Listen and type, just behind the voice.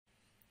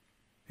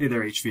Hey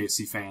there,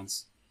 HVAC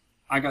fans.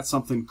 I got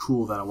something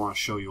cool that I want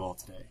to show you all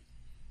today.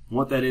 And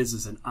what that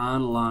is an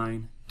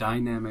online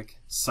dynamic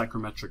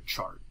psychrometric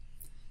chart.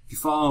 If you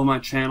follow my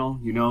channel,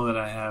 you know that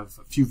I have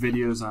a few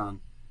videos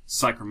on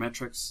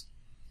psychrometrics.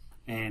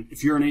 And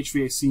if you're an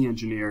HVAC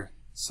engineer,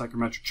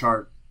 psychrometric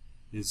chart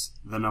is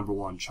the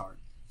 #1 chart.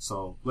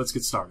 So let's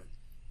get started.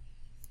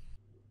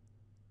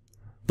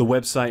 The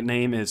website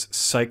name is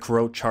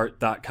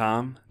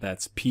psychrochart.com.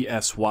 That's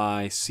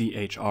Psychro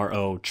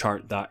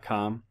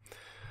chart.com.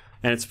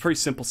 And it's a pretty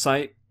simple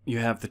site. You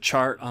have the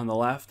chart on the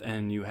left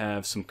and you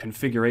have some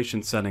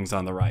configuration settings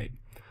on the right.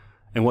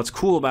 And what's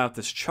cool about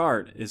this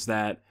chart is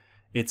that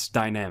it's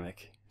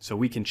dynamic. So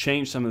we can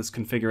change some of this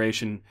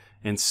configuration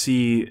and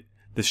see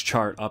this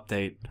chart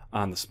update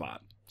on the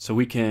spot. So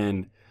we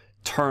can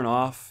turn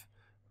off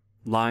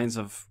lines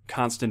of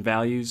constant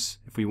values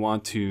if we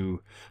want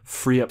to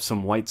free up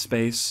some white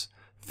space.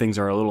 Things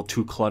are a little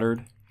too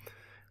cluttered.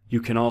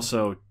 You can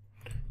also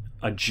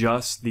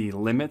adjust the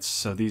limits.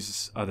 So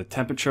these are the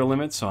temperature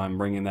limits, so I'm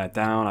bringing that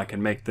down. I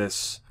can make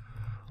this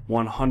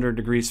 100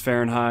 degrees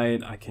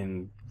Fahrenheit. I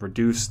can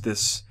reduce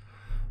this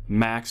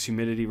max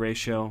humidity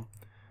ratio.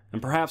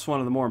 And perhaps one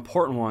of the more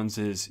important ones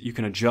is you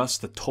can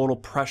adjust the total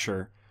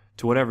pressure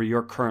to whatever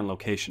your current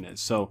location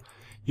is. So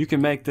you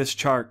can make this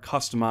chart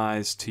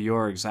customized to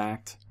your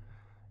exact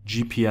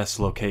GPS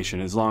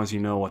location as long as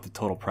you know what the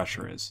total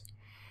pressure is.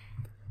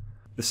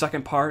 The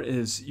second part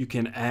is you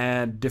can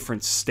add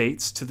different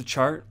states to the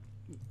chart.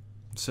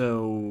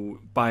 So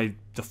by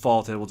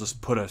default it will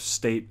just put a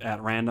state at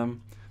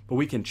random, but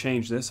we can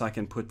change this. I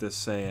can put this,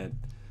 say,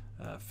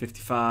 at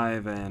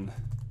 55 and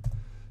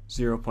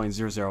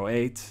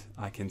 0.008.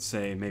 I can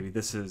say maybe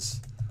this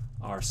is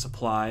our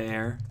supply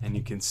air, and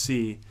you can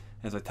see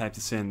as I type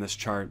this in, this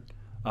chart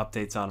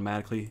updates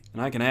automatically.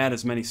 And I can add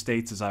as many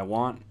states as I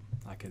want.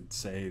 I could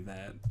say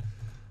that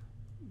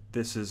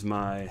this is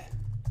my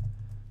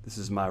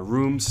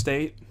room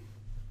state,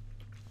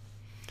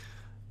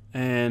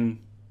 and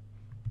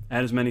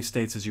add as many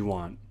states as you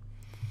want.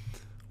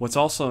 What's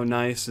also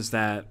nice is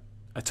that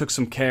I took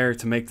some care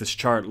to make this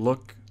chart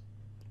look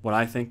what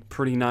I think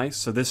pretty nice.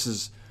 So this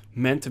is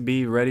meant to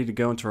be ready to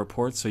go into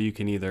reports, so you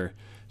can either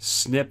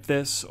snip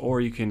this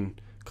or you can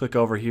click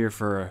over here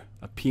for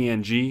a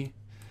PNG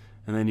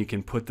and then you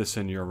can put this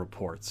in your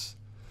reports.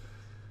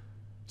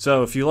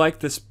 So if you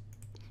like this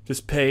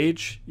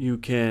page, you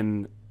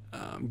can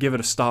give it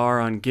a star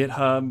on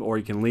GitHub, or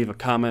you can leave a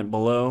comment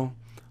below.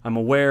 I'm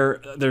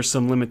aware there's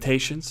some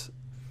limitations.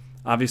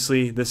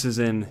 Obviously, this is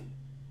in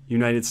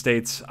United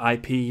States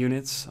IP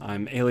units.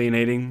 I'm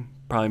alienating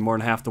probably more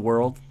than half the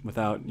world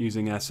without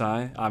using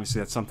SI. Obviously,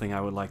 that's something I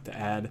would like to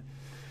add.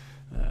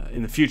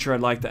 In the future,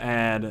 I'd like to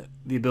add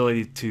the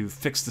ability to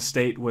fix the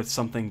state with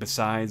something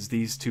besides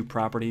these two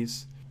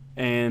properties.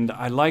 And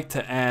I'd like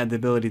to add the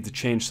ability to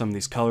change some of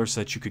these colors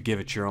so that you could give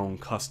it your own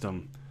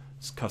custom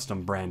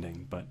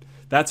branding. But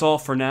that's all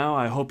for now.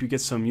 I hope you get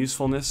some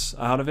usefulness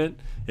out of it.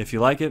 If you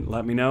like it,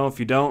 let me know.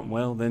 If you don't,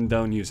 well, then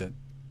don't use it.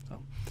 So,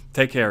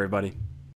 take care, everybody.